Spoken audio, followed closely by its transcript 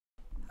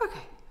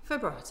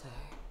Vibrato.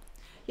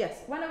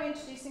 Yes, when are we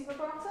introducing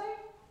vibrato?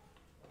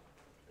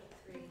 Book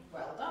 3.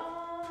 Well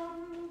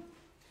done.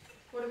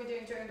 What are we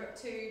doing during book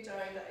 2, Joe,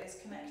 that is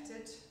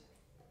connected?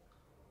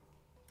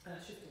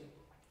 Shifting.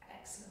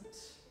 Excellent.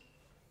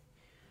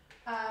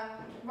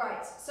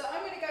 Right, so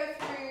I'm going to go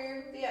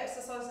through the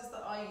exercises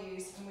that I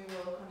use and we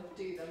will kind of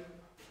do them.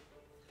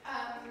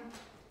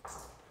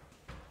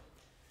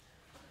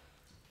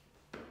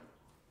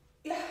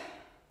 Yeah.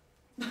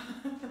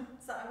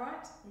 Is that all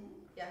right?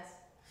 Mm-hmm. Yes.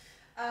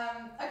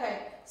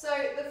 Okay, so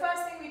the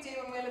first thing we do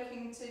when we're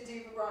looking to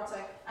do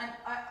vibrato, and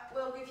I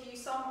will give you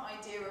some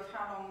idea of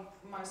how long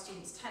my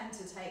students tend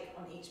to take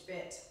on each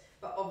bit,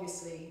 but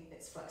obviously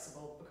it's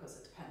flexible because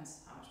it depends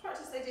how much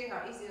practice they do,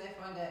 how easy they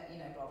find it, you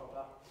know, blah, blah,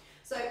 blah.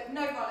 So,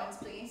 no violins,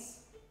 please.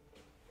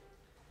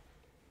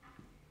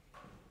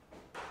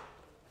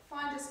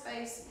 Find a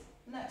space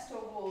next to a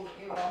wall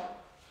that you are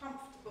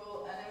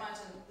comfortable, and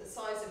imagine the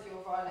size of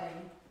your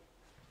violin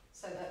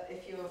so that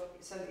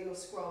your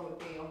scroll would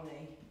be on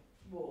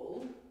the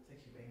wall.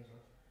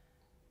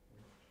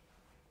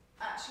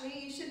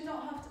 Actually, you should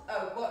not have to.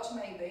 Oh, watch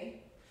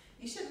maybe.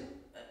 You shouldn't.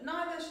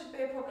 Neither should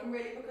be a problem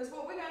really, because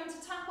what we're going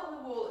to tap on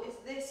the wall is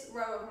this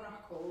row of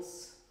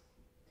knuckles.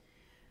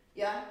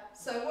 Yeah.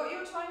 So what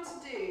you're trying to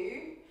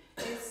do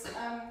is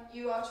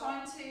you are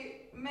trying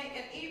to make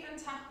an even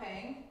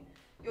tapping.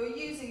 You're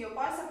using your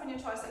bicep and your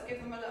tricep. Give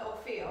them a little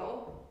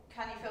feel.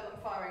 Can you feel them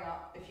firing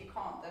up? If you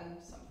can't,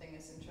 then something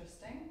is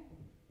interesting.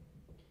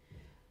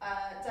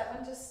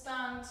 Devon, just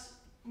stand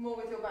more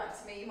with your back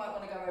to me. You might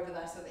want to go over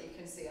there so that you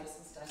can see us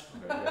instead.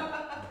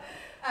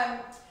 Okay.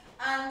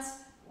 And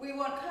we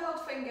want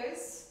curled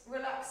fingers,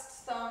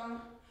 relaxed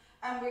thumb,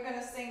 and we're going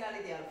to sing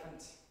Nelly the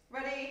Elephant.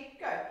 Ready?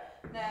 Go.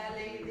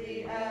 Nelly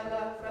the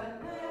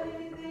elephant,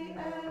 Nelly the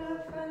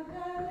elephant,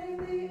 Nelly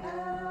the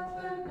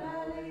elephant,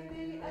 Nelly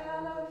the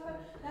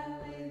elephant,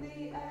 Nelly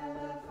the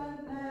elephant,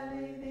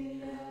 Nelly the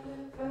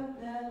elephant,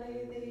 Nelly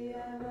the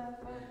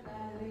elephant,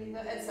 Nelly the,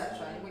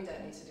 etc. We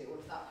don't need to do all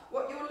of that.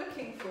 What you're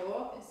looking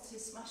for is to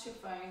smash your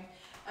phone.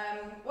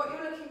 What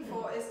you're looking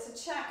for is to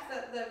check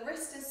that the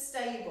wrist is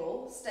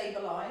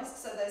stabilised,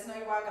 so there's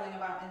no waggling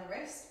about in the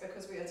wrist,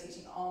 because we are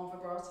teaching arm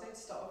vibrato to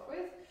start off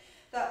with.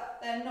 That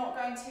they're not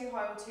going too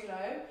high or too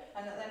low,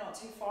 and that they're not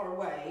too far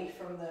away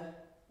from the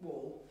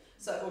wall,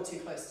 or too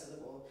close to the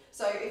wall.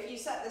 So if you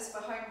set this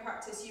for home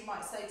practice, you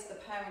might say to the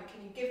parent,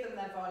 can you give them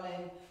their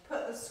violin,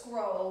 put the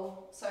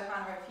scroll, so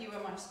Hannah, if you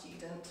were my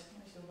student,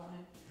 where's your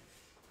violin?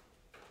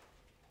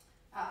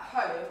 At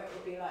home, it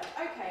would be like,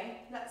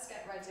 okay, let's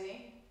get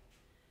ready.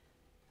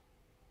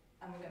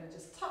 And we're going to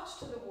just touch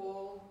to the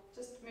wall,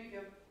 just move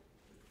your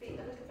feet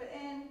a little bit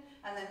in,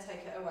 and then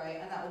take it away,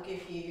 and that will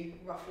give you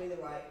roughly the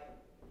right.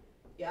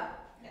 Yeah?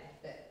 Yeah.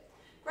 Bit.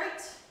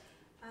 Great.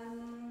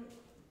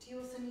 Do you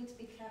also need to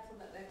be careful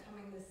that they're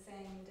coming the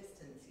same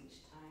distance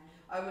each time?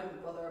 I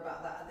wouldn't bother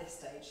about that at this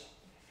stage.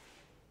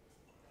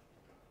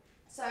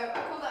 So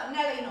I call that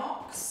Nelly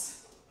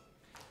knocks.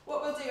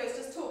 What we'll do is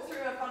just talk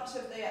through a bunch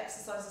of the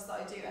exercises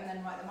that I do and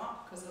then write them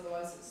up, because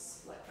otherwise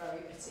it's like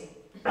very bitty.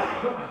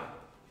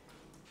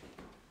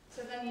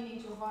 So then you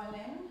need your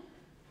violin.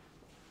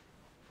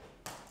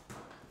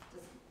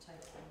 Just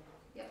take them.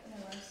 Yep, no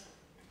worries.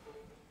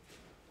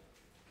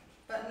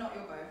 But not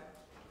your bow.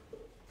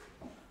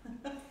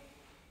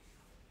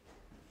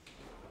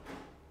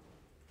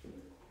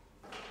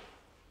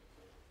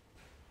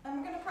 And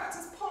we're going to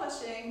practice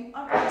polishing.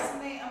 I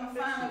personally am a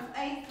fan of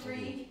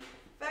A3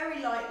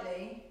 very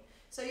lightly.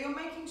 So you're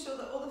making sure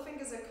that all the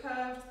fingers are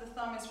curved, the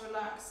thumb is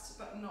relaxed,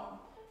 but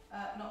not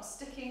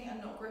sticking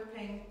and not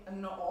gripping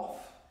and not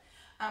off.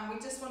 And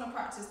we just want to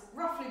practice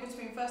roughly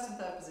between first and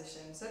third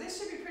position. So this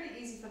should be pretty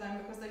easy for them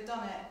because they've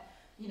done it,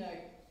 you know,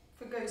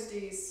 for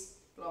ghosties,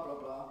 blah, blah,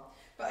 blah.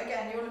 But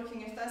again, you're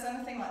looking if there's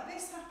anything like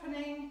this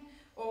happening,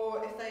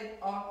 or if they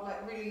are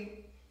like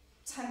really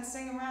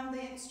tensing around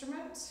the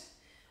instrument.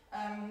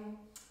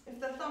 If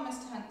the thumb is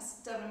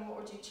tense, Devon, what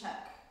would you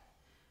check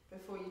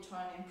before you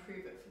try and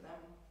improve it for them,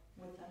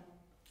 with them?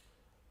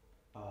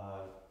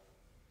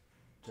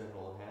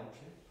 General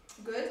handshake.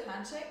 Good,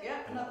 handshake,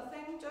 yeah. Another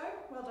thing, Joe,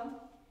 well done.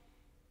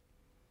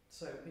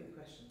 So repeat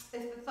the question.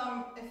 If the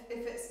thumb,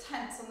 if it's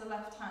tense on the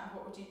left hand,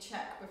 what would you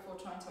check before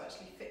trying to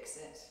actually fix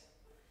it?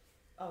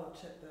 Oh,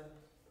 check the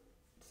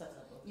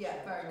setup.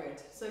 Yeah, very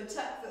good. So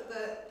check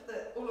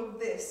that all of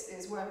this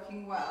is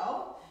working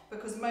well,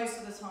 because most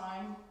of the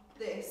time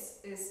this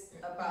is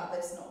about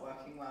this not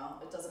working well.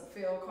 It doesn't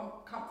feel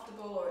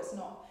comfortable, or it's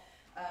not,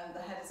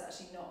 the head is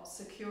actually not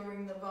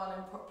securing the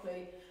violin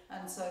properly,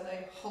 and so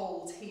they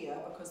hold here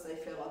because they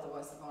feel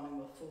otherwise the violin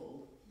will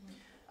fall.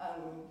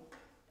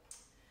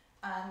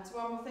 And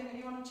one more thing that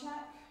you want to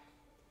check?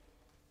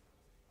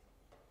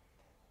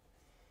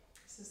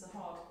 This is a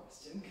hard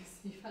question because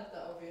you've had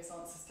the obvious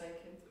answers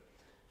taken.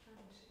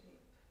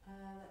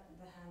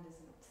 The hand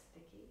isn't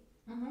sticky.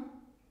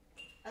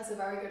 That's a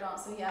very good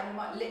answer. Yeah, we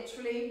might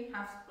literally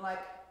have,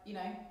 like, you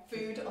know,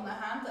 food on the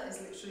hand that is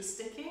literally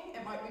sticking.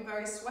 It might be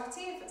very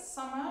sweaty if it's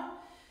summer.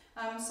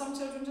 Some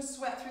children just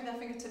sweat through their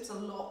fingertips a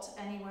lot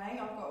anyway.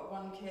 I've got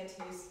one kid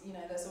who's, you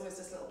know, there's always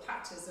just little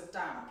patches of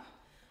damp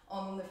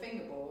on the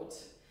fingerboard.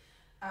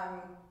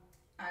 And,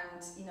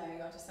 you know,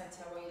 I just say to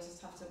her, well, you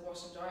just have to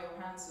wash and dry your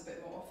hands a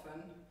bit more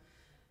often.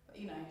 But,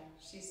 you know,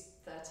 she's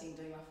 13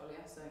 doing La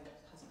Folia, so it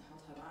hasn't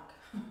held her back.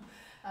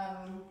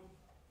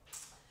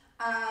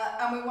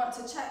 And we want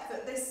to check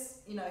that this,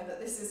 you know, that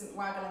this isn't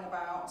waggling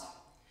about.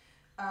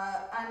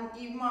 And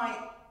you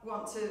might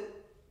want to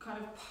kind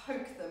of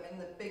poke them in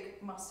the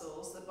big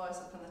muscles, the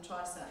bicep and the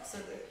tricep, so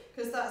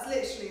because that's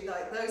literally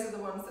like, those are the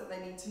ones that they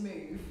need to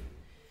move.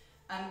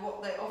 And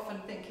what they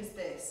often think is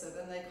this, so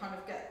then they kind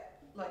of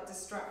get like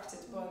distracted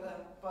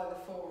by the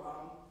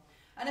forearm.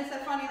 And if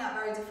they're finding that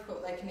very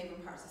difficult, they can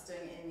even practice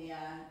doing it in the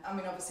air. I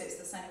mean, obviously it's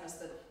the same as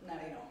the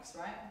Nelly Knox,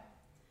 right?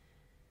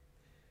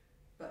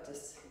 But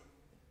just,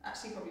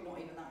 actually probably not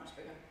even that much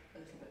bigger, a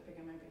little bit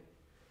bigger maybe.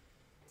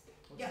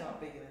 Well, it's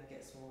not bigger, then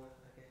get smaller,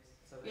 I guess,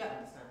 so we can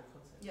understand the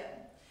concept.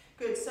 Yeah,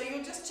 good. So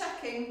you're just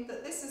checking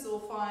that this is all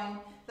fine,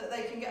 that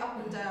they can get up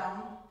and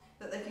down,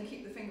 that they can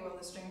keep the finger on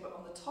the string but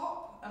on the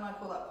top, and I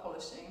call that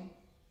polishing.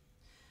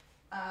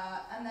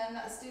 And then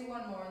let's do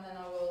one more, and then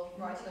I will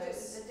write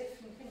those. The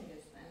different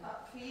fingers then?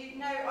 For you,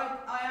 no,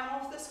 I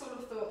am of the school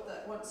of thought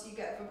that once you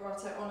get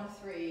vibrato on a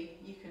 3,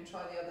 you can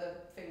try the other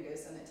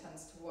fingers and it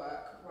tends to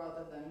work,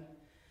 rather than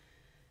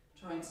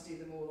trying to do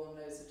them all on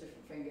loads of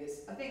different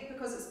fingers. I think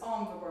because it's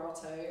arm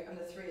vibrato and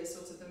the 3 is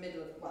sort of the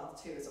middle of, well,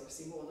 2 is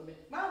obviously more the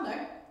middle, well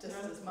no,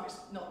 just as much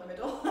not the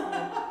middle.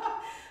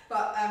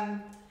 But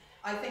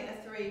I think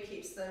the 3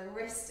 keeps the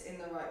wrist in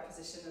the right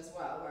position as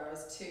well,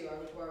 whereas 2, I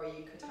would worry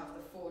you could have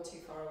the 4 too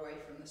far away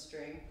from the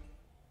string.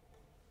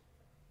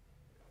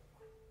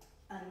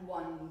 And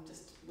 1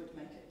 just would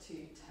make it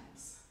too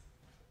tense.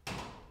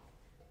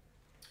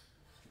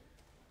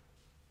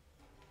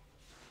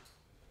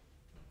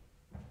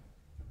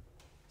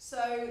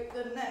 So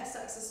the next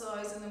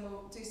exercise, and then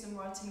we'll do some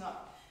writing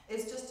up,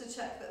 is just to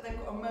check that they've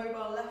got a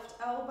mobile left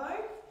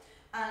elbow,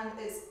 and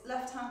it's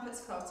left hand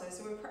pizzicato.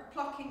 So we're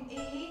plucking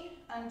E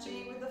and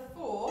G with the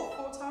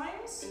 4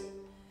 times.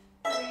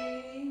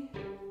 3,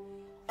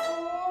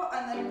 4,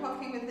 and then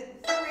plucking with the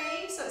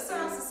 3. So it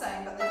sounds the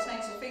same, but they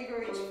change the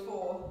finger each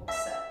 4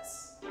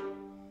 sets.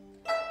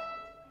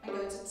 And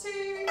go to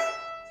 2.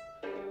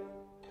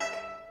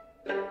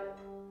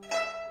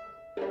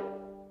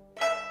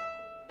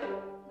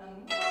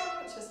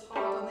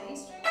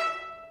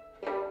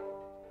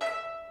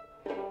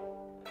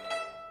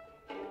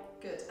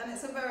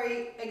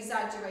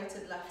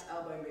 Exaggerated left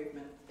elbow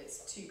movement.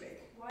 It's too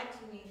big. Why do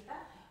you need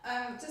that?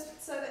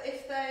 Just so that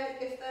if they're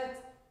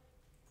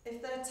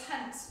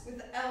tense with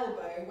the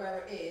elbow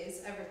where it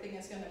is, everything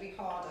is going to be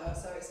harder.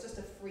 So it's just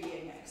a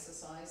freeing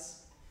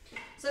exercise.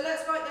 So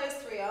let's write those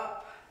 3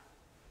 up.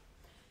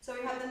 So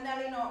we have the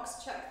Nelly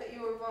Knox. Check that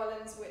your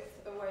violin's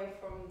width away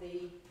from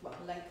the, well,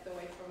 length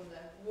away from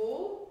the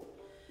wall,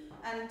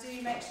 and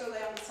do make sure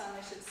they understand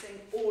they should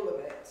sing all of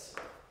it,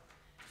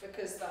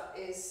 because that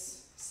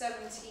is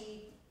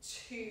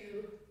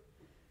 72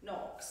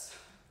 knocks,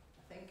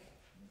 I think.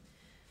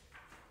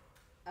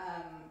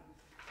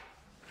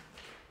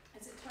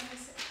 Is it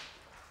 26?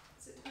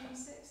 Is it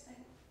 26? No.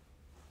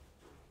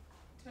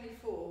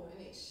 24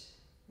 in each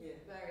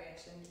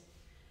variation.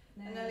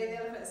 No. And Nelly the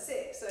Elephant's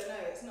 6, so no,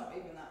 it's not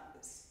even that.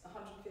 It's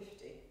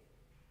 150.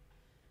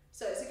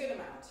 So it's a good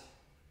amount.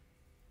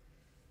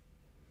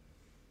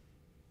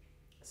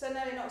 So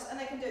Nelly Knox, and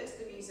they can do it to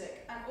the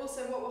music. And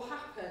also what will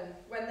happen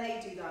when they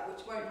do that,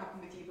 which won't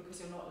happen with you because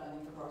you're not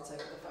learning vibrato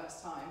for the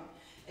first time,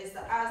 is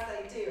that as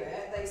they do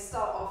it, they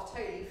start off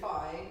totally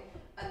fine,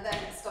 and then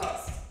it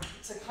starts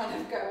to kind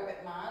of go a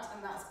bit mad,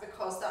 and that's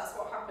because that's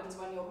what happens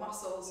when your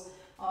muscles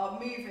are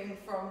moving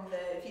from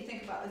the, if you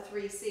think about the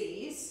 3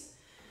 C's,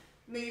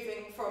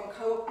 moving from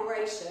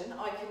cooperation,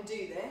 I can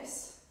do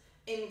this,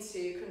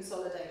 into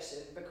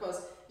consolidation,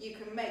 because you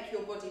can make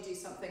your body do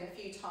something a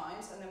few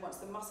times, and then once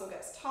the muscle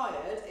gets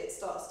tired, it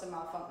starts to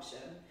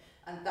malfunction,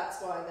 and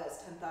that's why there's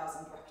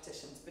 10,000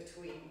 repetitions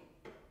between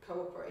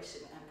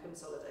cooperation and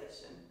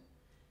consolidation.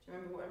 Do you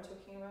remember what I'm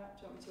talking about?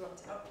 Do you want me to write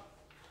it up?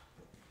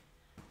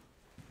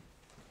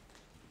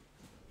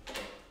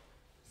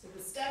 So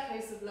the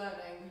staircase of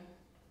learning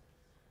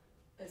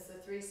is the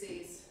 3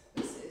 C's.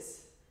 This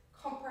is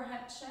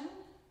comprehension,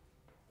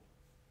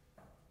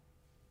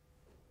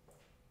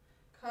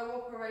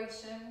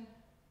 cooperation,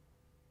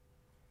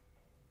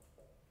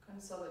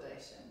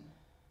 consolidation,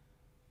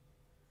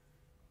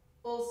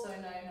 also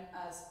known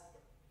as,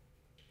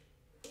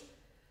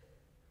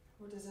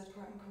 what does Ed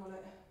Crichton call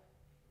it?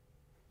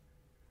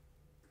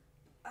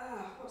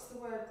 What's the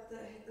word,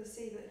 the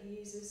C that he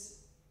uses?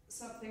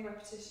 Something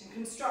repetition,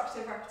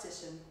 constructive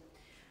repetition.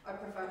 I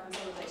prefer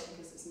consolidation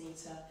because it's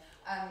neater.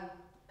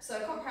 So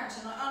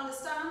comprehension, I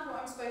understand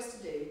what I'm supposed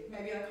to do.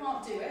 Maybe I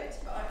can't do it,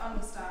 but I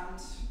understand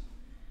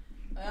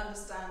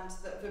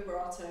that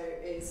vibrato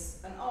is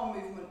an arm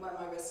movement where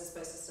my wrist is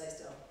supposed to stay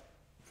still,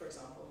 for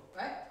example,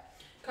 right?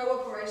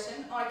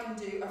 Cooperation, I can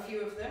do a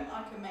few of them.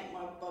 I can make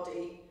my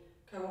body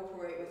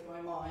cooperate with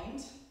my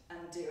mind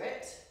and do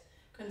it.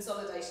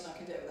 Consolidation, I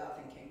can do it without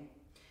thinking.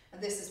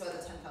 And this is where the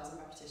 10,000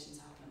 repetitions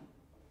happen.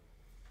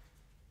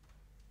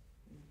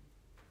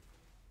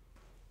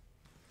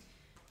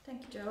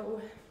 Thank you,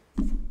 Joe.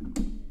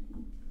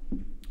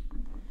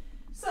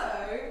 So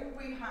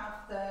we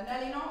have the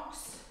Nelly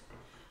knocks,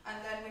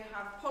 and then we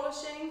have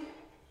polishing,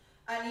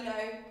 and you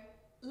know,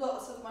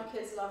 lots of my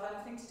kids love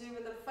anything to do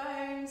with the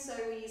phone, so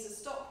we use a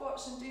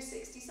stopwatch and do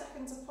 60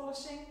 seconds of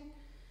polishing,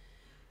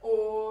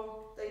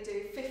 or they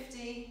do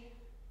 50,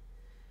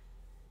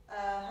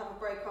 have a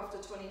break after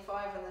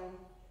 25 and then,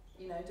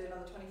 you know, do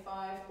another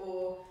 25,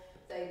 or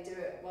they do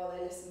it while they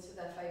listen to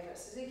their favourite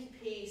Suzuki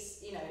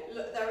piece. You know,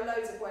 look, there are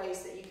loads of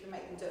ways that you can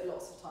make them do it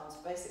lots of times.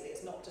 Basically,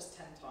 it's not just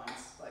 10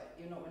 times. Like,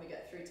 you're not going to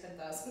get through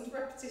 10,000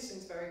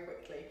 repetitions very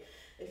quickly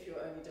if you're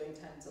only doing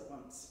 10s at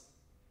once.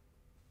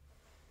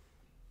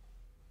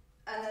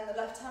 And then the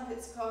left hand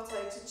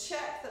pizzicato to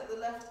check that the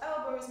left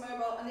elbow is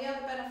mobile, and the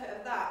other benefit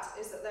of that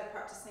is that they're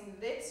practicing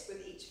this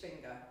with each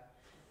finger,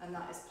 and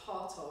that is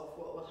part of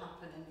what will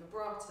happen in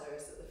vibrato,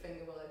 is that the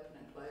finger will open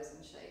and close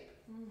in shape.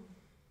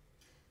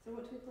 So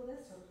what do we call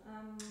this?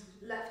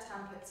 Left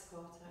hand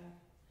pizzicato.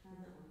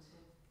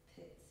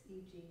 Pits,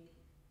 e.g.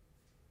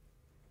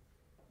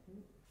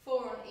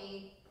 4 on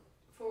E,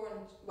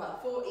 4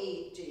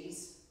 E Gs,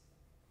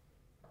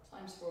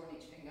 times 4 on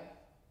each finger.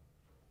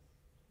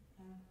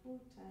 4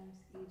 times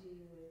e.g.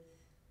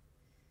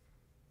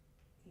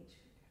 with each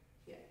finger.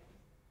 Yeah.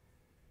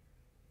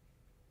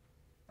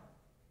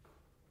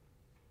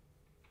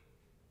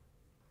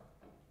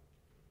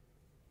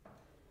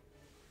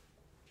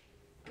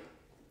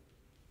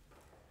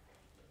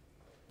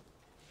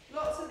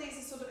 Lots of these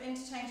are sort of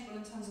interchangeable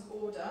in terms of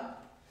order.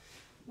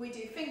 We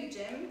do finger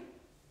gym,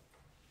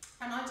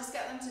 and I just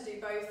get them to do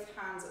both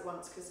hands at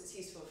once because it's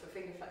useful for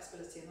finger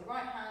flexibility. And the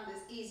right hand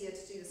is easier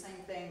to do the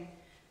same thing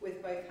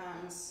with both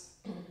hands.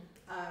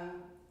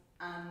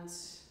 And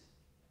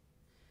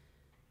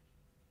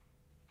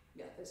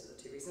yeah, those are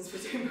the two reasons for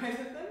doing both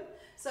of them.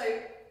 So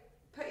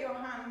put your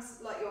hands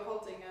like you're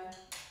holding a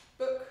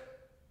book,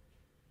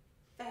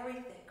 very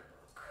thick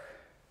book.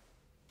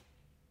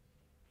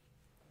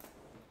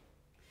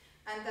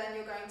 And then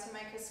you're going to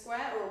make a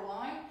square or a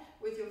Y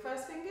with your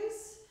first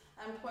fingers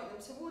and point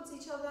them towards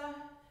each other,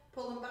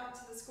 pull them back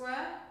to the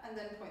square and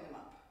then point them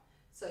up.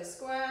 So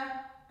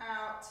square,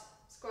 out,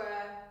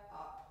 square,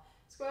 up,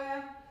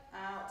 square,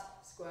 out,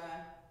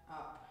 square,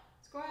 up,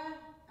 square,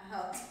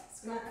 out,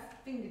 square,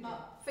 Finger gym.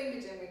 up.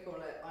 Finger gym we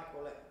call it, I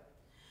call it.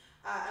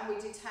 And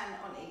we do 10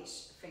 on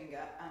each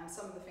finger, and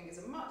some of the fingers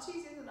are much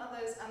easier than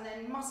others, and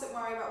then you mustn't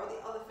worry about what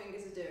the other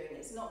fingers are doing.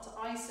 It's not to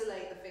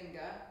isolate the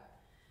finger,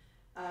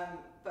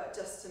 but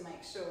just to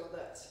make sure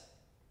that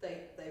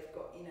they've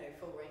got, you know,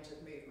 full range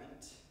of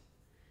movement.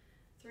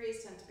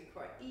 3s tend to be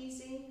quite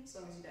easy, as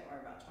long as you don't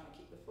worry about trying to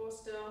keep the 4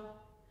 still.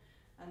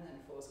 And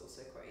then 4 is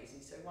also quite easy,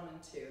 so 1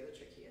 and 2 are the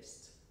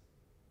trickiest.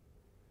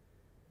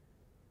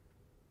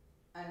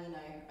 And you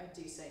know, I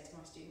do say to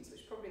my students,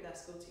 which probably their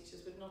school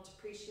teachers would not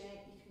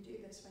appreciate, you can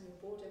do this when you're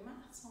bored in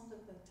maths under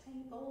the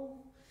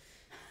table.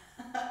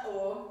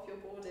 Or if you're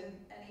bored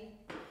in any,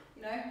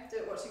 you know, do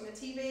it watching the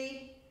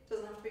TV.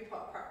 Doesn't have to be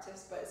part of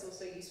practice, but it's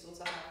also useful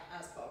to have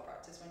as part of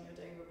practice when you're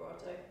doing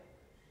vibrato.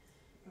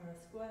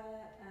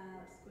 Square,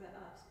 out, square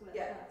up, square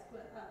Yeah. out,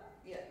 square up.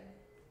 Yeah.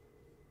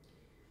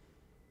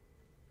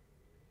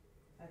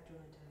 I've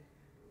drawn a diagram.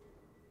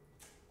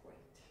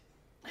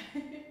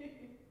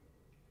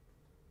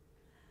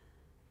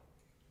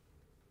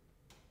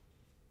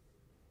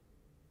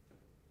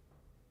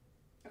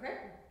 Great. Okay.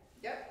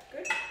 Yep.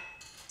 Good.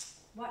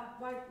 Why,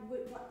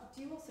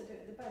 do you also do it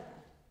with the bow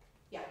hand?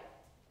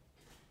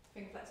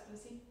 Finger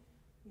flexibility.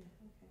 Yeah,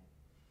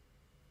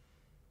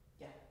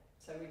 okay.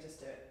 So we just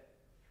do it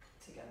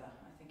together.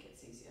 I think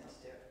it's easier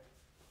to do it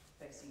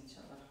facing each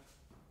other.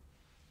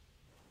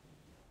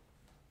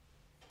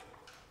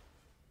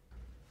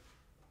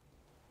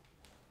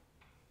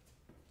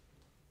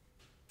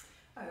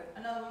 Oh,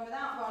 another one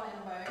without violin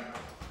and bow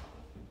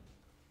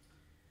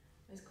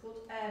is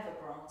called air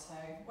vibrato.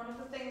 One of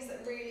the things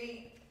that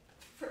really,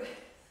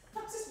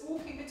 I'm just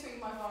walking between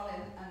my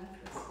violin and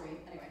the screen.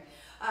 Anyway,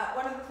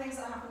 one of the things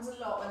that happens a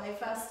lot when they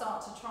first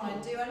start to try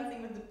and do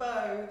anything with the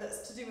bow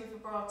that's to do with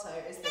vibrato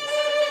is this.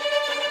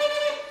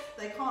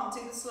 They can't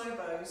do the slow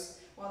bows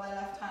while their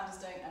left hand is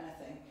doing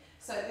anything.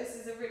 So this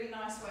is a really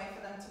nice way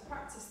for them to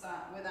practice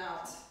that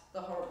without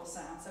the horrible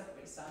sounds.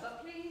 Everybody stand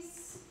up,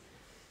 please.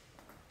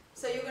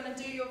 So you're going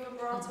to do your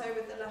vibrato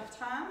with the left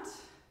hand,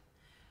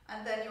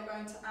 and then you're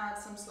going to add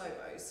some slow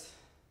bows.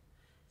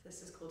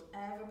 This is called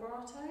air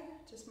vibrato.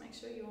 Just make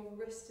sure your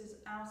wrist is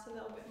out a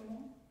little bit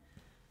more.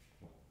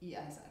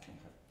 Yeah, exactly.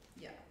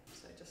 Yeah,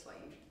 so just like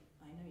you,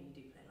 I know you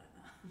do play like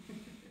that.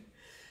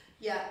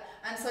 Yeah,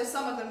 and so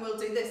some of them will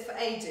do this for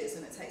ages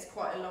and it takes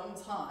quite a long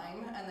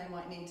time and they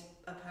might need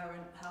a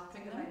parent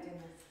helping them.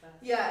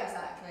 Yeah,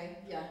 exactly,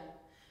 yeah.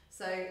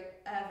 So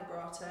air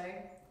vibrato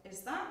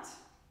is that.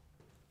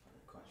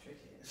 Quite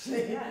tricky,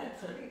 actually. Yeah,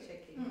 it's really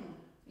tricky.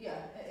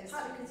 Yeah, it is.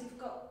 Partly because you've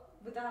got,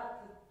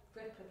 without the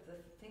grip of the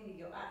finger,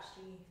 you're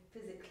actually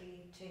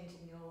physically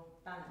changing your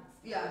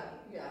balance. Yeah,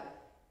 yeah.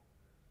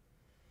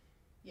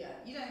 Yeah,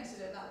 you don't need to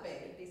do it that big.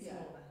 It'd be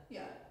smaller.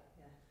 Yeah.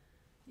 Yeah.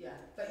 Yeah,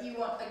 but you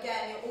want,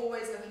 again, you're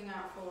always looking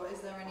out for,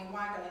 is there any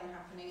waggling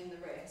happening in the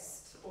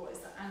wrist, or is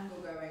the angle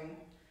going,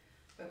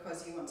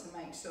 because you want to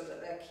make sure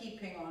that they're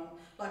keeping on,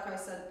 like I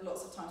said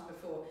lots of times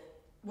before,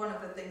 one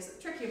of the things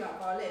that's tricky about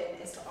violin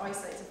is to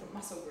isolate different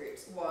muscle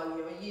groups while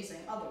you're using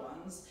other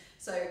ones.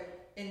 So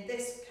in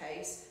this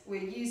case,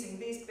 we're using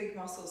these big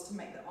muscles to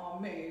make the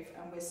arm move,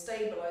 and we're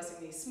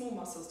stabilising these small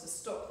muscles to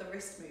stop the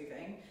wrist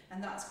moving,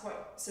 and that's quite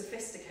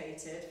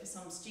sophisticated for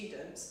some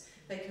students.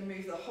 They can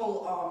move the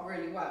whole arm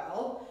really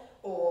well,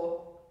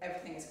 or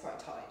everything is quite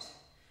tight.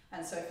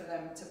 And so for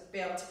them to be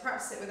able to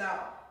practice it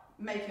without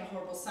making a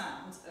horrible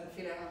sound and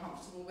feeling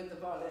uncomfortable with the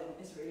violin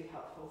is really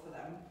helpful for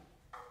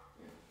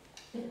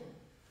them.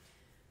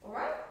 All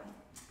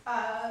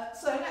right.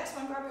 So next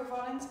one, grab your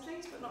violins,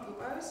 please, but not your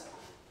bows.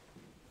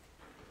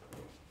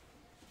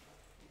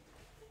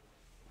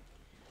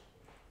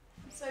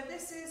 So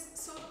this is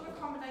sort of a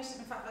combination.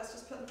 In fact, let's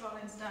just put the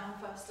violins down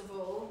first of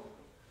all.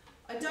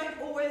 I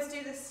don't always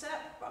do this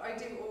step, but I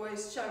do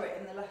always show it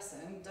in the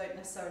lesson. Don't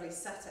necessarily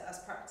set it as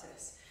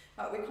practice.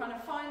 But we kind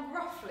of find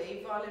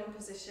roughly violin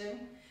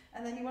position,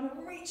 and then you want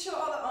to reach your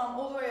other arm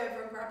all the way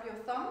over and grab your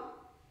thumb,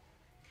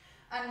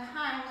 and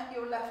hang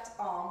your left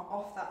arm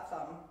off that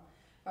thumb.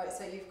 Right,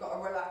 so you've got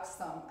a relaxed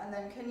thumb. And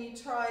then can you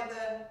try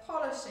the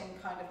polishing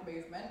kind of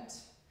movement?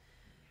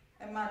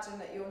 Imagine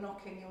that you're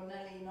knocking your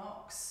Nelly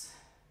knocks.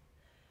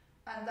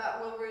 And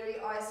that will really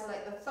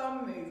isolate the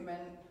thumb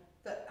movement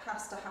that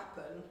has to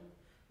happen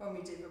when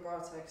we do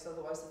vibrato, because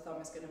otherwise the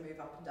thumb is going to move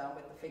up and down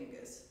with the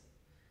fingers.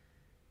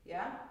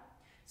 Yeah?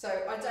 So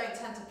I don't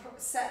tend to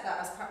set that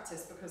as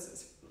practice because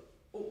it's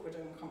awkward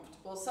and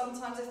uncomfortable.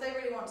 Sometimes if they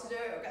really want to do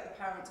it, I'll get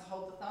the parent to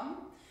hold the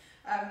thumb.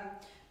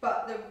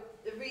 But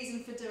the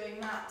reason for doing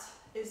that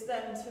is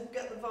then to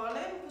get the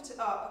violin, put it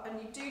up,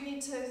 and you do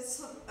need to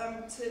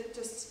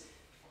just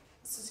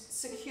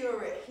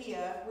secure it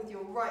here with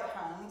your right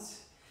hand,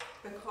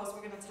 because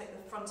we're going to take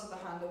the front of the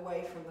hand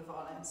away from the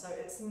violin, so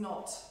it's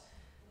not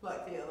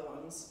like the other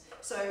ones.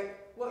 So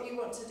what you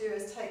want to do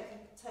is take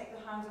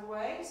the hand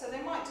away. So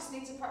they might just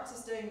need to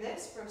practice doing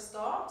this for a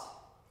start.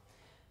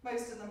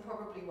 Most of them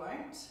probably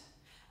won't.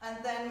 And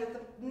then with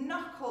the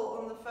knuckle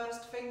on the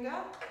first finger,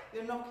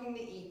 you're knocking the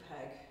E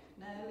peg.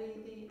 Nelly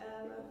the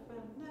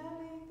elephant,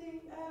 Nelly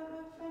the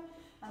elephant.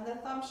 And the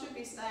thumb should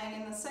be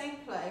staying in the same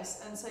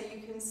place, and so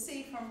you can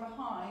see from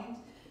behind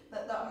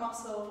that that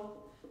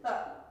muscle,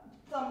 that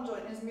thumb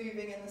joint is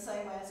moving in the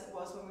same way as it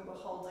was when we were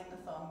holding the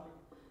thumb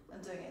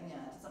and doing it in the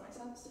air. Does that make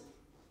sense?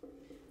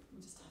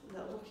 I'll just have a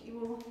little look at you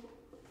all.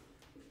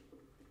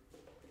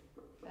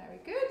 Very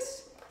good.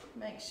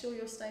 Make sure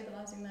you're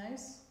stabilising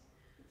those,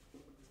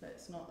 so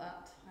it's not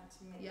that. How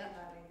to make Yeah. the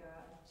violin go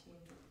out of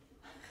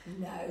tune.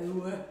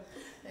 No,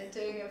 they're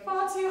doing it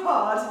far too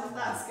hard if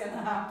that's going to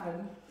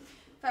happen.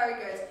 Very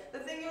good. The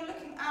thing you're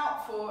looking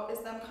out for is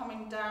them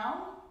coming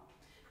down.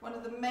 One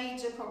of the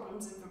major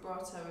problems in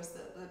vibrato is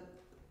that the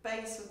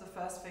base of the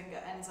first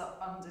finger ends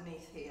up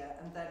underneath here,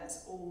 and then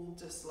it's all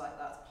just like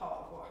that's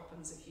part of what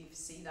happens if you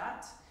see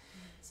that.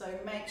 So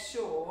make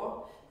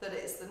sure that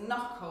it's the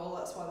knuckle,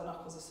 that's why the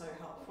knuckles are so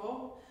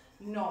helpful,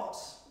 not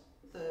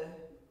the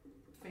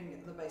finger,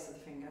 the base of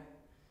the finger.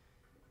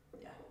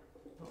 Yeah.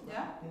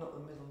 Not the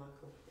middle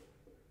knuckle.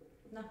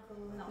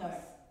 Knuckle knocks.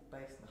 No.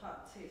 Base knuckle.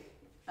 Part two.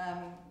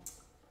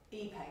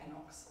 E-peg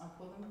knocks, I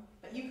call them.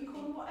 But you can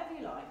call them whatever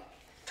you like.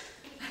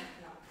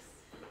 Knocks.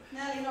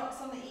 Nelly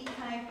knocks on the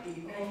E-peg.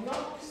 E-peg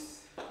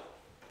knocks.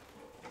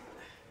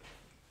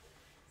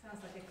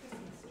 Sounds like a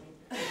Christmas tree.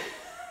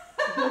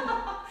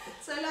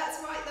 So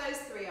let's write those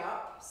three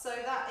up. So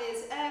that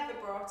is air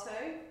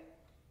vibrato,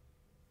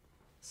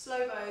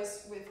 slow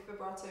bows with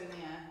vibrato in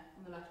the air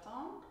on the left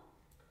arm.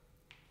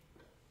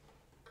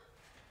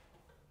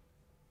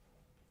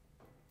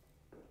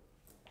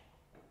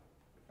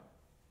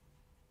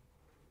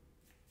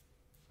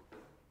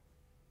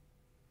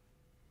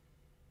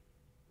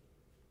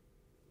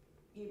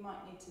 You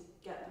might need to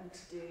get them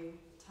to do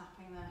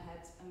tapping their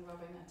heads and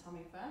rubbing their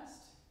tummy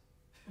first.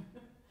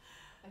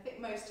 I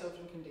think most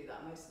children can do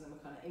that. Most of them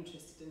are kind of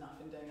interested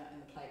enough in doing that in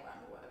the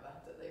playground or whatever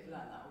that they've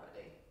learned that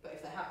already. But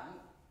if they haven't,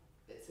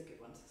 it's a good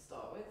one to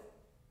start with.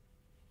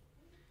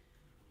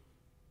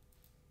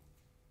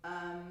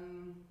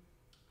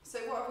 So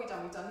what have we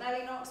done? We've done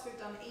Nelly knocks, we've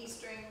done E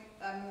string,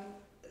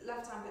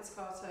 left hand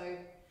pizzicato,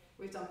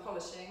 we've done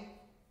polishing,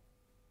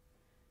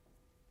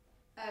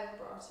 air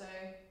vibrato,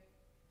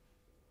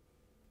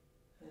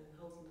 And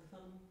holding the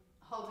thumb.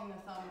 holding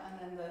the thumb, and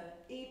then the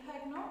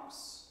E-peg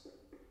knocks.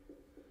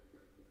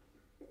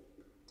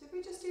 Did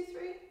we just do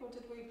three, or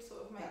did we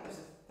sort of make That was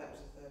them? the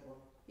third one.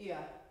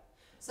 Yeah.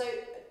 So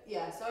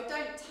I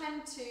don't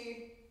tend to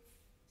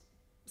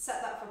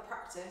set that for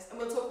practice, and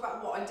we'll talk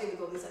about what I do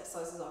with all these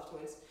exercises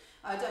afterwards.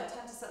 I don't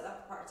tend to set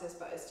that for practice,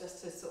 but it's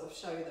just to sort of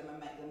show them and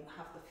make them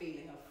have the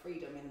feeling of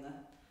freedom in the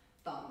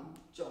thumb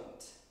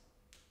joint.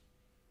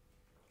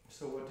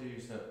 So what do you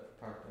set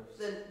for practice?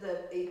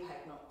 The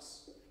E-peg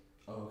knocks,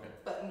 Oh, okay.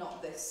 but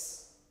not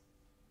this.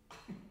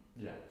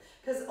 Yeah.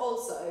 Because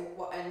also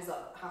what ends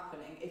up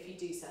happening if you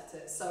do set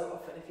it so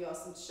often, if you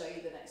ask them to show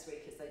you the next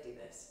week, is they do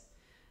this,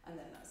 and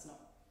then that's not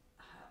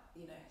how,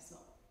 you know, it's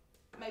not,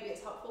 maybe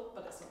it's helpful,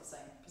 but it's not the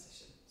same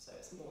position, so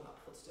it's more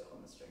helpful to do it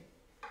on the string.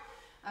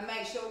 And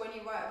make sure when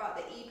you write about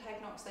the E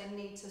peg knocks, they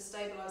need to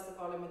stabilise the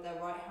violin with their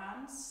right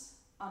hands,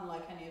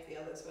 unlike any of the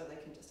others where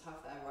they can just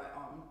have their right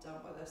arm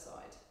down by their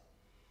side.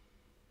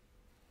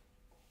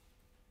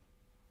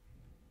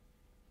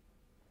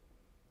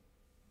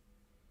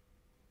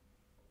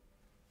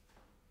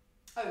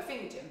 Oh,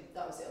 finger gym,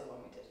 that was the other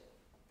one we did.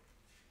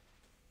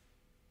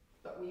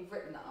 But we've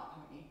written that up,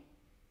 haven't you?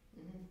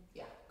 Mm-hmm.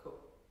 Yeah, cool.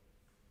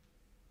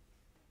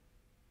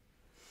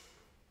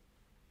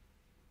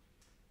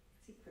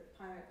 Secret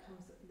pirate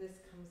this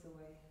comes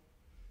away.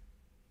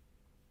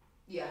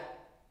 Yeah,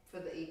 for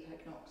the E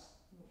peg knocks.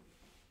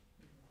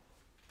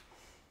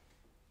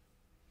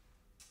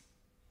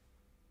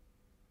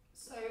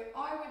 So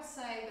I would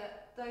say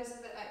that those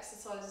are the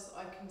exercises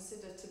I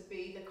consider to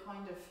be the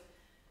kind of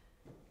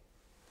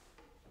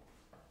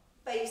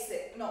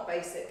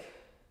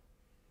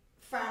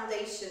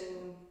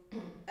foundation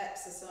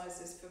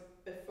exercises for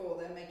before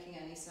they're making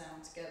any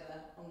sound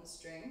together on the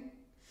string.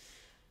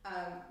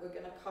 We're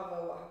going to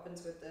cover what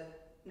happens with the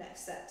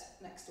next set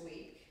next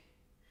week.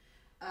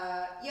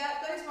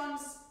 Yeah, those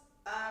ones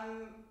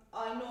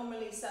I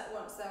normally set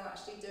once they're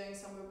actually doing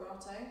some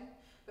vibrato,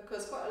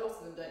 because quite a lot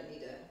of them don't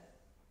need it.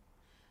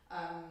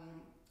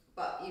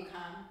 But you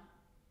can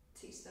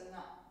teach them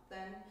that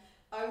then.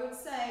 I would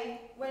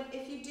say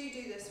if you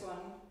do this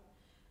one,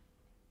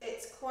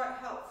 it's quite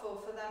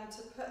helpful for them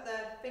to put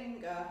their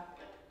finger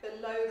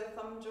below the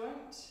thumb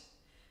joint,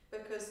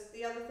 because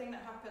the other thing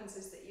that happens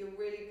is that you're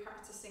really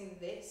practicing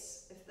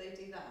this if they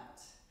do that,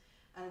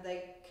 and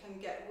they can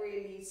get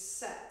really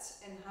set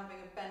in having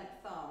a bent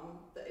thumb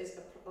that is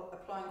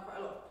applying quite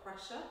a lot of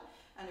pressure.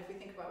 And if we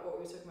think about what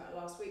we were talking about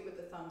last week with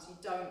the thumbs, you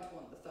don't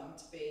want the thumb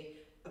to be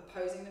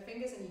opposing the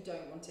fingers, and you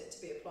don't want it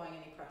to be applying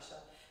any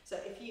pressure. So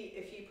if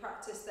you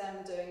practice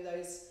them doing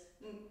those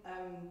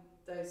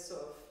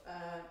sort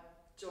of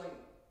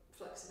joint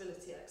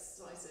flexibility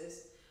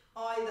exercises,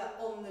 either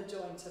on the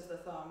joint of the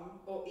thumb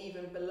or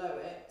even below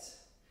it,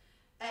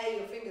 A,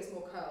 your finger's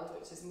more curled,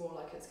 which is more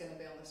like it's going to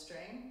be on the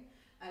string,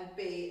 and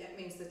B, it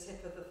means the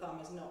tip of the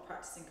thumb is not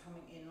practicing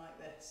coming in like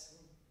this.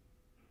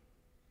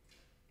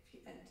 Do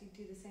you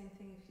do the same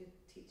thing if you're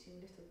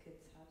teaching little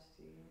kids how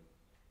to do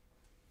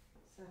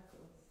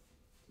circles?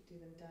 Do you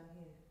do them down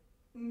here?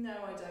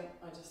 No, I don't.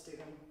 I just do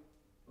them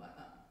like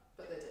that,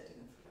 but they don't do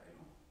them for very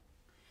long.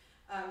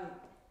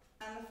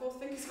 And the fourth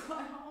finger's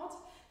quite hard,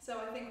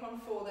 so I think on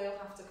 4 they'll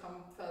have to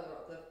come further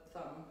up the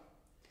thumb.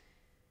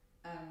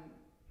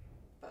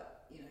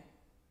 But you know,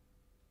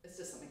 it's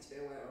just something to be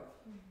aware of.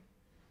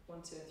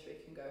 1, 2 and 3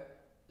 can go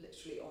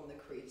literally on the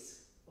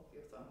crease of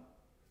your thumb.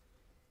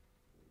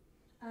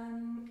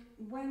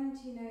 When do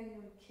you know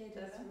your kid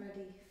is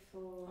ready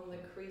for On the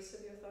crease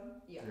of your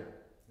thumb? Yeah.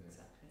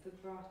 Exactly.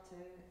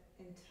 vibrato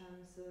in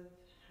terms of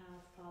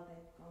how far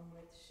they've gone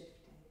with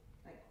shifting?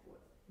 Like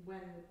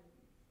when,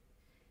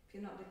 if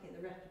you're not looking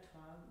at the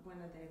repertoire, when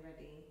are they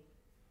ready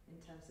in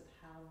terms of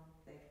how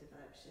they've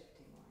developed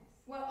shifting wise?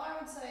 Well, I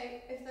would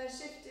say if they're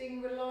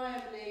shifting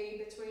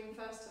reliably between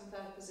first and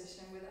third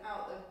position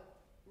without the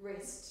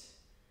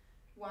wrist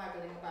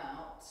waggling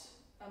about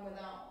and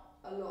without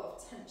a lot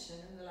of tension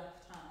in the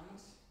left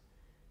hand,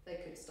 they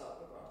could start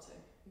vibrato.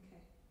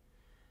 Okay.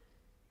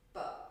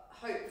 But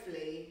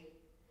hopefully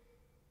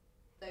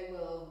they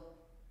will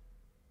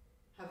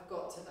have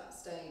got to that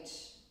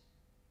stage,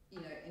 you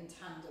know, in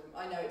tandem.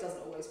 I know it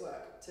doesn't always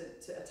work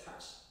to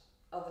attach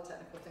other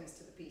technical things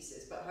to the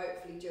pieces, but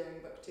hopefully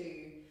during book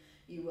 2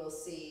 you will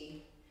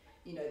see,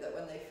 you know, that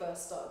when they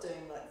first start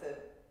doing like the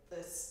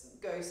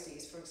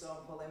ghosties, for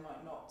example, they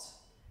might not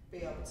be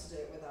able to do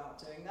it without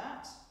doing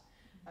that.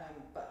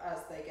 But as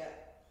they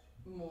get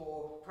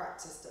more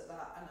practiced at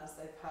that, and as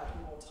they've had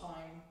more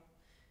time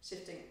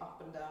shifting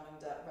up and down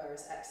and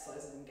various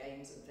exercises and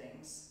games and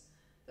things,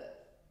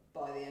 that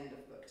by the end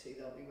of book 2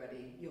 they'll be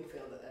ready, you'll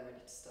feel that they're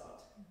ready to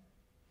start.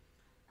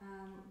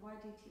 Why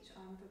do you teach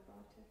arm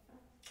vibrato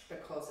first?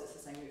 Because it's the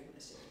same movement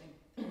as shifting.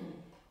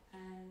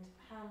 And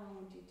how long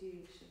would you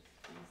do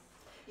shifting?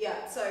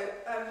 Yeah, so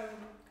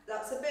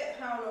that's a bit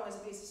how long is a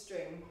piece of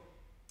string,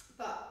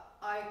 but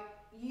I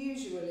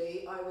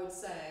would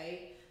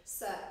say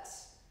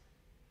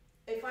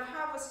if I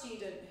have a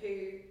student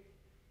who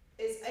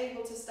is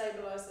able to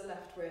stabilise the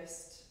left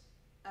wrist,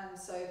 and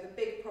so the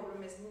big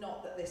problem is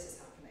not that this is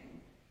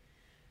happening,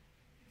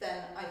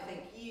 then I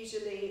think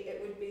usually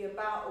it would be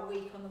about a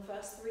week on the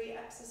first 3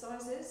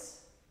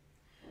 exercises,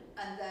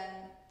 and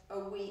then a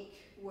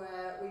week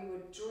where we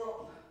would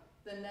drop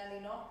the Nelly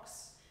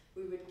knocks,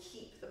 we would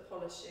keep the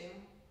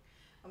polishing,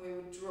 and we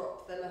would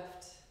drop the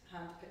left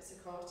hand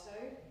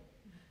pizzicato.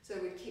 So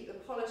we'd keep the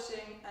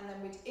polishing, and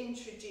then we'd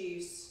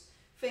introduce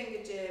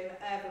finger gym,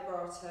 air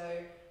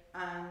vibrato,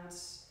 and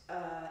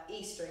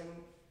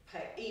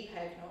E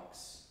peg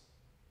knocks.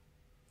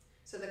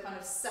 So the kind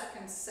of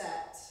second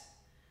set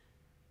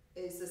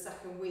is the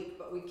second week,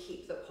 but we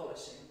keep the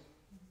polishing.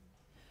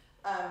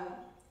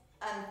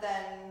 And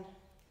then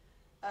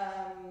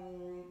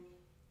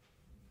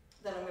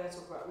I'm going to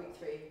talk about week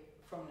 3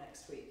 from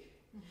next week.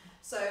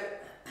 So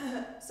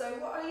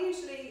what I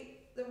usually,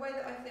 the way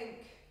that I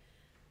think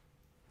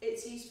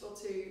it's useful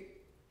to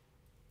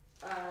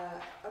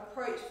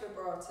approach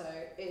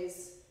vibrato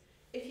is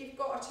if you've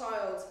got a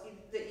child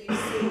that you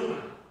see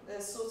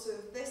there's sort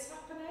of this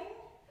happening,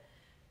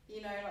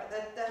 you know,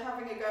 like they're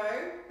having a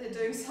go, they're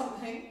doing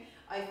something,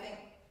 I think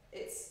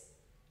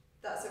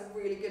that's a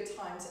really good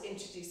time to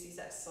introduce these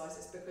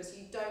exercises, because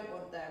you don't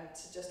want them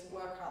to just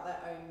work out their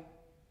own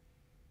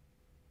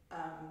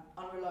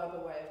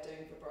unreliable way of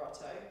doing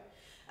vibrato.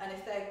 And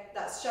if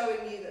that's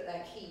showing you that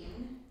they're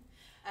keen,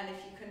 and if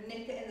you can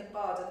nip it in the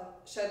bud and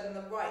show them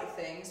the right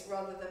things,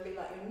 rather than be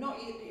like,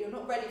 you're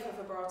not ready for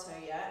vibrato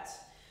yet,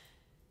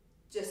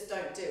 just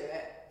don't do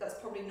it, that's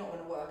probably not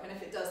going to work. And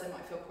if it does, they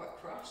might feel quite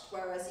crushed.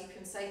 Whereas you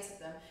can say to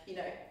them, you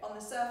know, on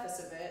the surface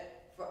of it,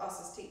 for us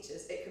as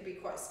teachers, it could be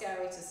quite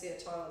scary to see a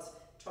child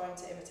trying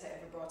to imitate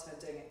a vibrato and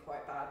doing it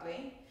quite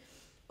badly.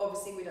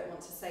 Obviously, we don't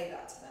want to say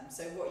that to them.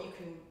 So what you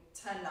can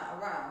turn that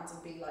around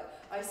and be like,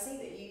 I see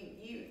that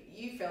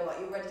you feel like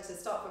you're ready to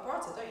start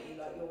vibrato, don't you?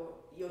 Like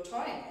you're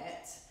trying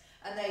it.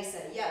 And they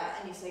say, yeah,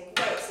 and you say,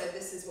 great, so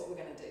this is what we're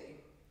going to do.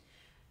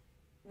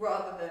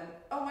 Rather than,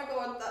 oh my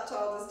God, that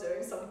child is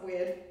doing some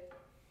weird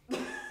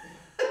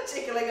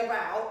jiggling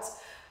about,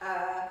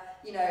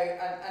 you know,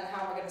 and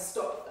how am I going to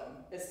stop them?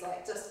 It's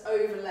like just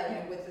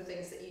overlaying with the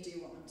things that you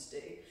do want them to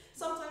do.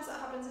 Sometimes that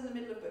happens in the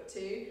middle of book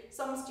 2.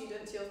 Some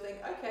students you'll think,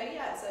 okay,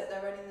 yeah, so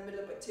they're only in the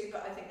middle of book 2,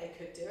 but I think they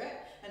could do it.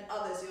 And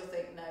others you'll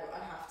think, no, I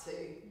have to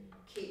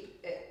keep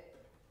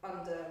it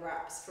under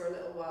wraps for a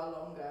little while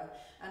longer.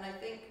 And I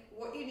think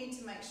what you need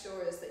to make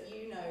sure is that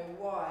you know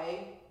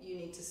why you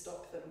need to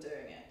stop them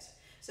doing it.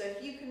 So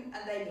if you can,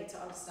 and they need to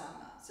understand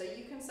that. So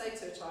you can say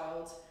to a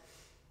child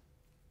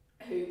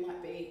who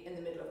might be in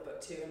the middle of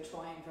book 2 and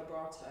trying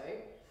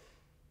vibrato,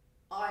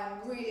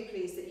 I'm really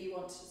pleased that you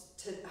want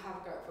to have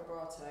a go at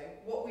vibrato.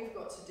 What we've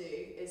got to do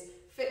is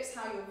fix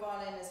how your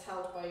violin is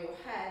held by your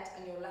head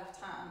and your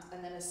left hand,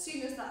 and then as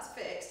soon as that's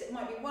fixed, it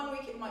might be 1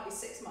 week, it might be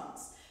 6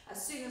 months.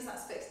 As soon as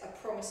that's fixed, I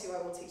promise you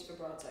I will teach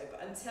vibrato.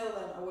 But until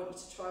then, I want you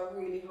to try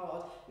really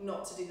hard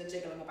not to do the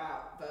jiggling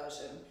about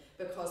version,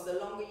 because the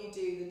longer you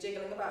do the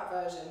jiggling about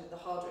version, the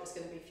harder it's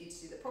going to be for you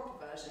to do the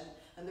proper version.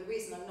 And the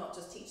reason I'm not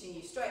just teaching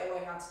you straight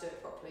away how to do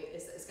it properly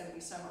is that it's going to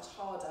be so much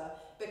harder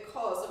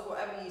because of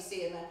whatever you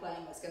see in their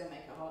playing that's going to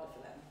make it harder for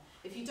them.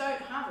 If you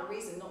don't have a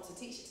reason not to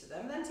teach it to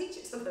them, then teach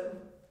it to them.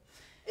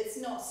 It's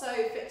not so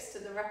fixed to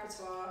the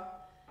repertoire.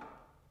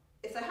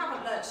 If they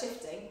haven't learnt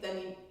shifting,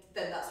 then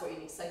that's what you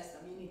need to say to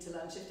them. You need to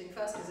learn shifting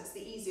first, because it's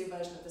the easier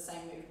version of the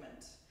same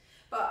movement.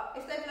 But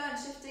if they've learned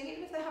shifting,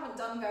 even if they haven't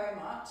done very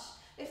much,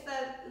 if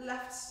their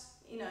left,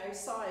 you know,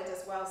 side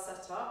is well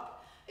set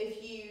up,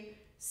 if you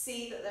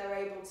see that they're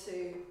able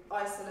to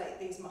isolate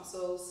these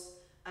muscles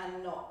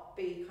and not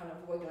be kind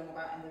of wiggling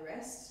about in the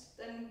wrist,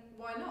 then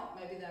why not?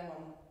 Maybe they're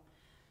on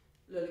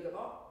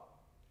Lullygabot.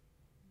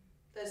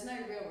 There's no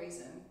real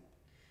reason.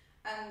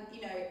 And,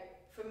 you know,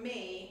 for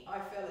me, I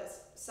feel it's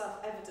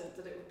self-evident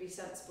that it would be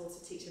sensible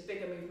to teach a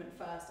bigger movement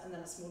first and then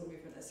a smaller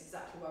movement. That's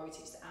exactly why we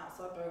teach the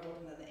outside bow hold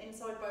and then the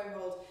inside bow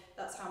hold.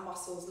 That's how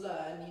muscles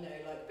learn, you know,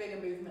 like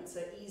bigger movements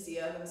are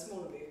easier than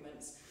smaller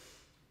movements.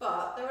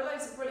 But there are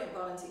loads of brilliant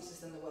violin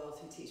teachers in the world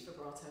who teach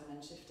vibrato and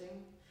then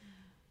shifting.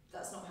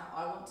 That's not how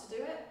I want to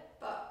do it,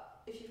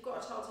 but if you've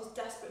got a child who's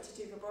desperate to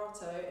do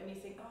vibrato and you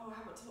think, oh, I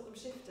haven't taught them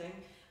shifting,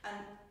 and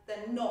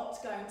they're not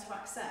going to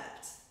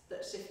accept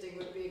that shifting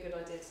would be a good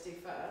idea to do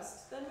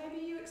first, then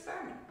maybe you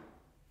experiment.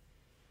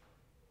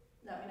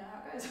 Let me know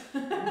how it goes.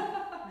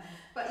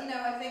 But you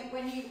know, I think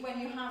when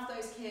you have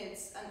those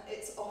kids, and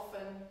it's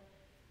often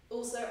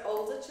also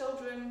older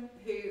children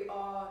who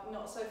are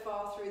not so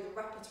far through the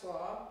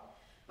repertoire,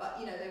 but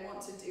you know, they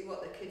want to do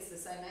what the kids the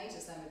same age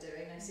as them are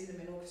doing, they see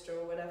them in orchestra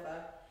or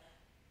whatever.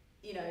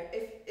 You know,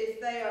 if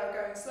they are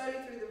going slowly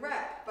through the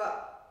rep,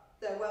 but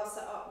they're well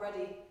set up,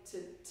 ready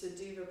to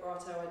do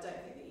vibrato, I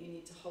don't think that you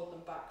need to hold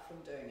them back from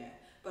doing it.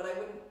 But I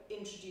wouldn't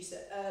introduce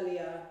it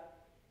earlier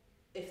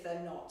if they're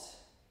not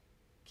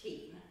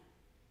keen.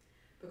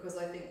 Because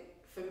I think,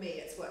 for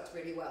me, it's worked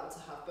really well to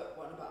have book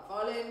 1 about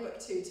violin, book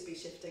 2 to be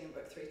shifting, and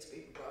book 3 to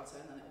be vibrato,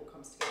 and then it all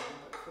comes together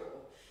in book 4.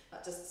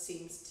 That just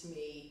seems to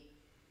me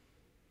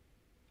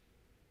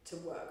to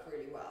work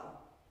really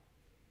well.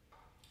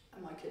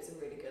 And my kids are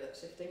really good at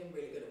shifting and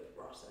really good at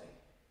vibrato.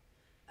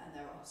 And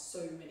there are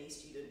so many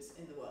students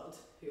in the world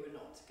who are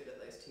not good at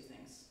those two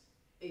things,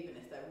 even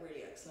if they're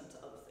really excellent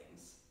at other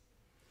things.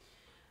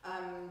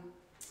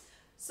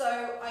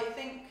 So I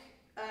think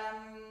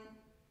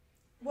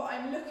what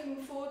I'm looking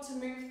for to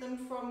move them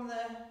from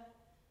the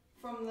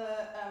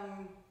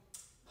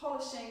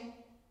polishing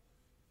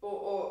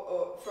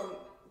or from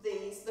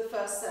the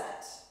first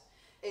set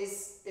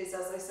is, as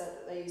I said,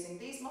 that they're using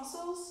these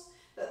muscles,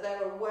 that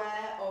they're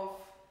aware of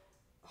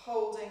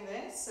holding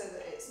this so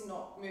that it's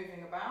not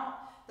moving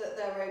about, that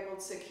they're able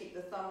to keep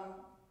the thumb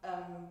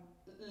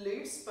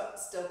loose but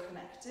still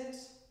connected,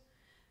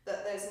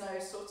 that there's no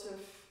sort of,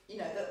 you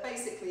know, that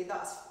basically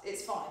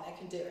it's fine, they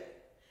can do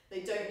it.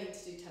 They don't need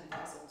to do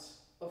 10,000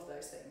 of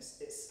those things.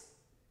 It's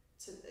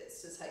to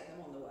take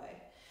them on the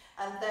way.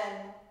 And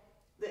then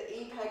the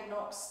EPEG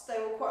knocks, they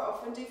will quite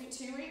often do for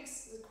 2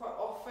 weeks. Quite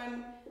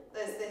often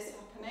there's this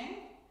happening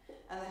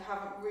and they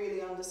haven't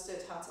really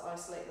understood how to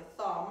isolate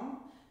the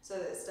thumb so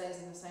that it stays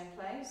in the same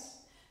place.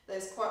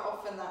 There's quite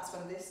often that's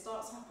when this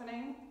starts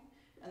happening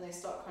and they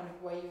start kind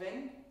of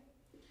waving.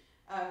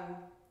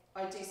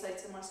 I do say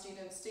to my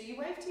students, do you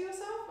wave to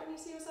yourself when you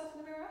see yourself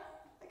in the mirror?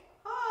 Like,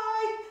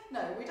 hi!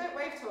 No, we don't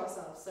wave to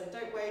ourselves, so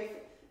don't wave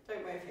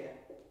here.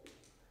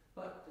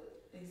 But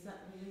is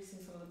that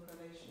releasing some of the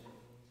privation?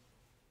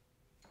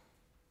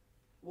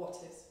 What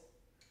is?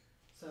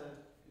 So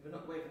we're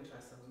not waving to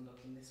ourselves and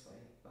looking this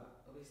way,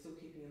 but are we still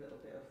keeping a little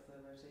bit of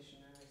the rotation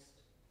in our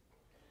wrist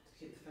to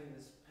keep the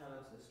fingers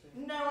parallel to the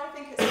string? No, I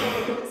think it's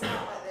fine. If it's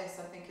out like this,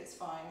 I think it's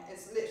fine.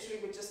 It's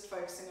literally, we're just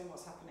focusing on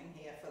what's happening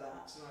here for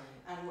that.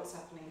 Right. And what's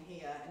happening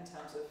here in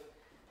terms of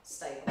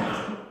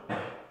stability.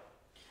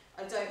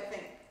 I don't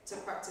think to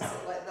practice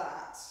it like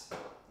that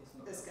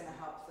is going to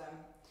help them.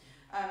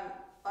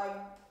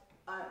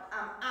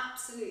 I'm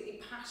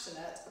absolutely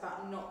passionate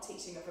about not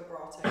teaching a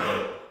vibrato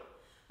gap.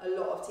 A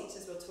lot of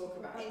teachers will talk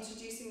about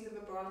introducing the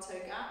vibrato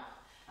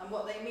gap, and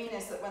what they mean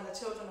is that when the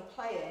children are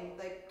playing,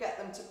 they get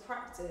them to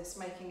practice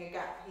making a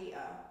gap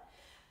here.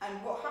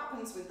 And what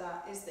happens with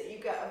that is that you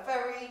get a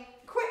very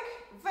quick,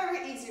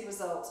 very easy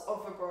result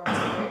of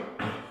vibrato,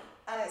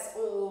 and it's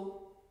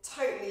all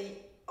totally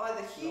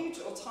either huge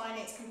or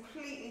tiny. It's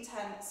completely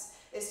tense.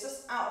 It's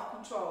just out of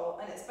control,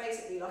 and it's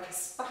basically like a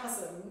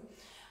spasm.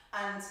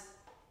 And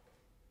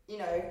you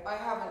know, I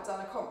haven't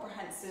done a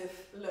comprehensive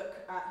look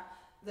at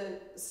the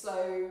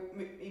slow,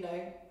 you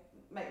know,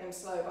 make them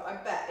slow, but I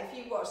bet if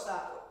you watch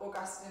that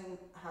Augustin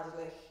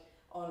Hadlich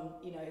on,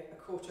 you know, a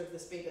quarter of the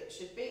speed it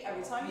should be,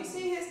 every time you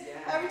see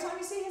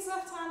his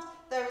left hand,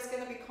 there is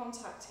going to be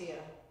contact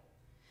here.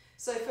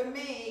 So for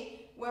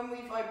me, when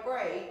we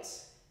vibrate,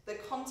 the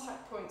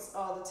contact points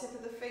are the tip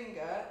of the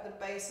finger, the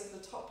base of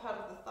the top pad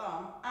of the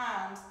thumb,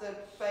 and the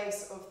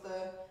base of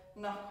the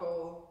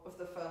knuckle of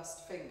the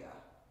first finger.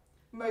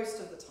 Most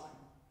of the time.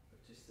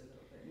 But just a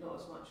little bit, not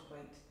as much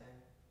weight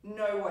then.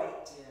 No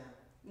weight. Yeah.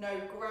 No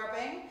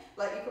grabbing.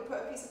 Like you could put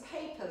a piece of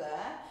paper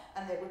there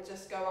and it would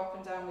just go up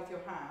and down with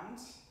your hand.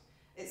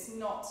 It's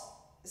not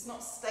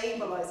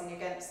stabilising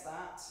against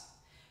that,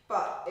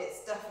 but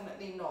it's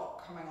definitely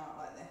not coming out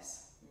like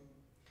this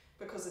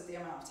because of the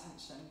amount of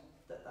tension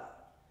that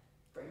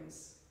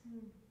brings.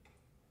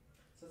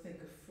 So think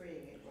of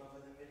freeing it rather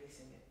than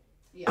releasing it.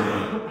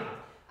 Yeah.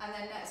 And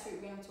then next week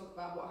we're going to talk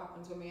about what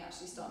happens when we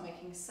actually start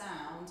making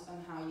sound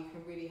and how you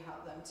can really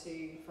help them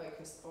to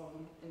focus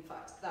on, in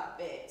fact, that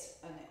bit,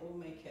 and it will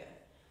make it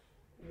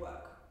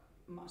work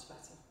much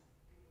better.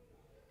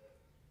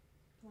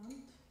 Okay.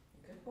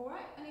 All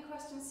right, any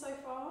questions so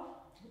far?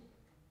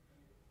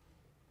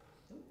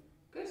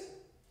 Good,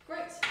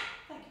 great,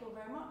 thank you all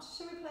very much.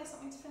 Shall we play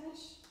something to finish?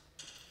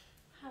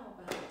 How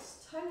about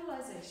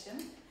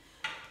tonalisation?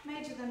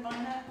 Major then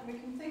minor, we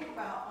can think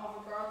about our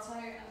vibrato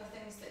and the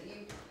things that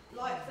you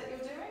like that you're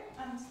doing,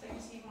 and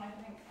things you might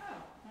think, oh,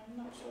 I'm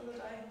not sure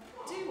that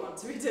I do want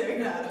to be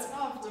doing that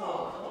after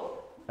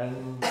all.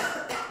 And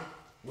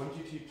when do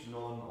you teach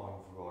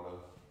non-on vibrato?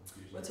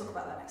 We'll talk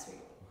about that next week.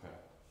 Okay.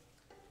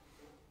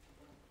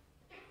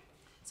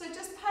 So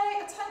just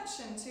pay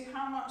attention to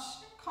how much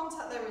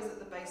contact there is at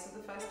the base of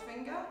the first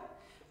finger,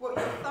 what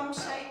your thumb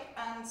shape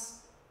and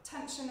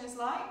tension is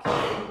like,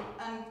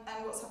 and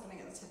what's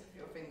happening at the tip of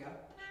your finger.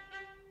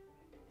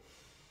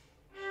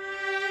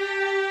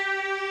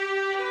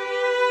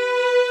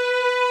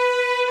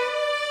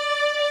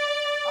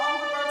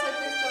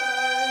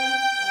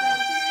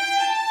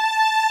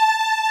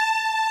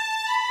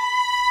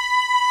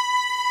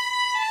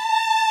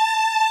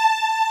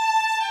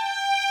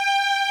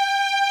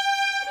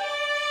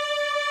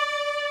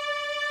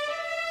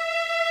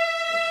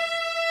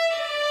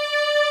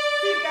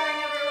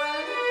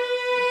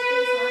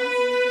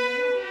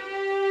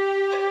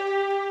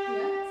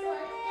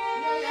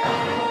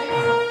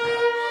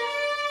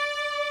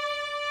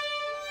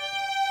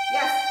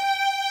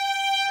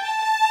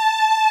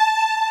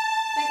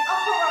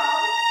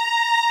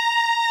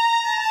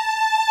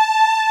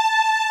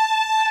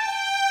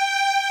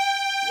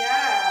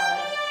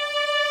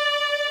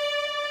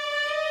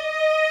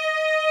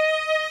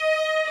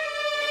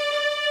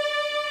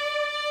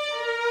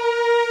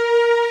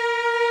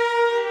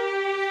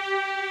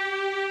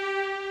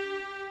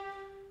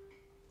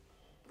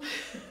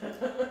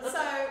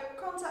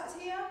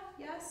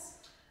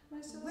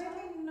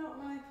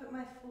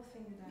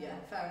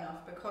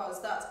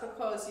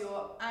 Because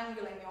you're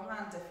angling your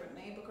hand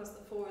differently because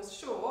the 4 is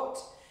short,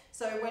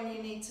 so when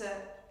you need to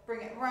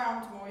bring it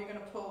round more, you're going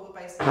to pull the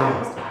base of the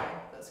wrist away.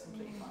 That's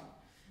completely fine.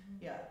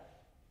 Yeah.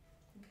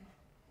 Okay.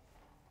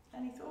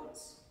 Any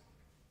thoughts?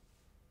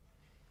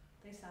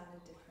 They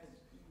sounded different,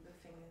 the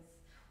fingers.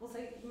 Also,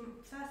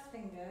 first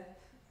finger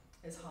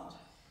is hard.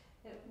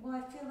 Well,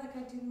 I feel like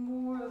I do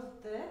more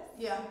of this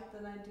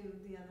than I do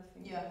the other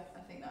fingers. Yeah, I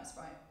think that's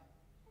right.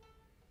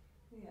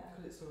 Yeah.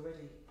 Because it's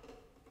already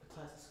a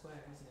tighter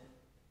square, isn't it?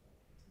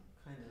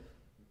 Kind of.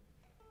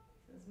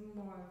 So there's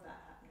more of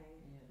that happening.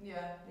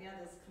 Yeah. Yeah. The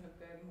others kind of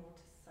go more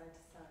to side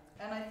to side.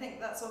 And I think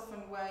that's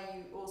often where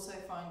you also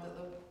find that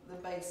the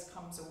bass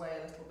comes away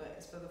a little bit,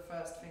 is for the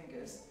first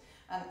fingers.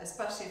 And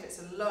especially if it's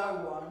a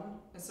low one,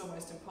 it's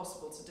almost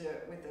impossible to do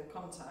it with the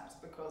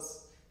contact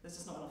because there's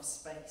just not enough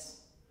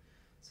space.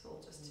 It's all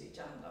just too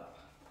jammed up.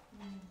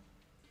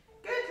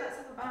 Good, let's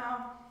have a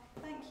bow.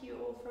 Thank you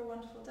all for a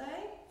wonderful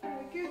day.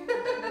 Very good.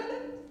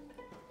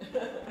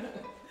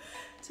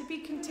 To be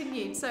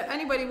continued. So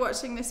anybody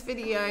watching this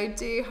video,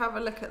 do have a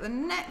look at the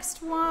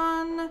next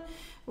one,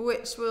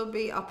 which will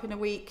be up in a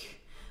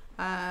week.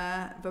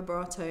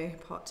 Vibrato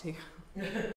part 2.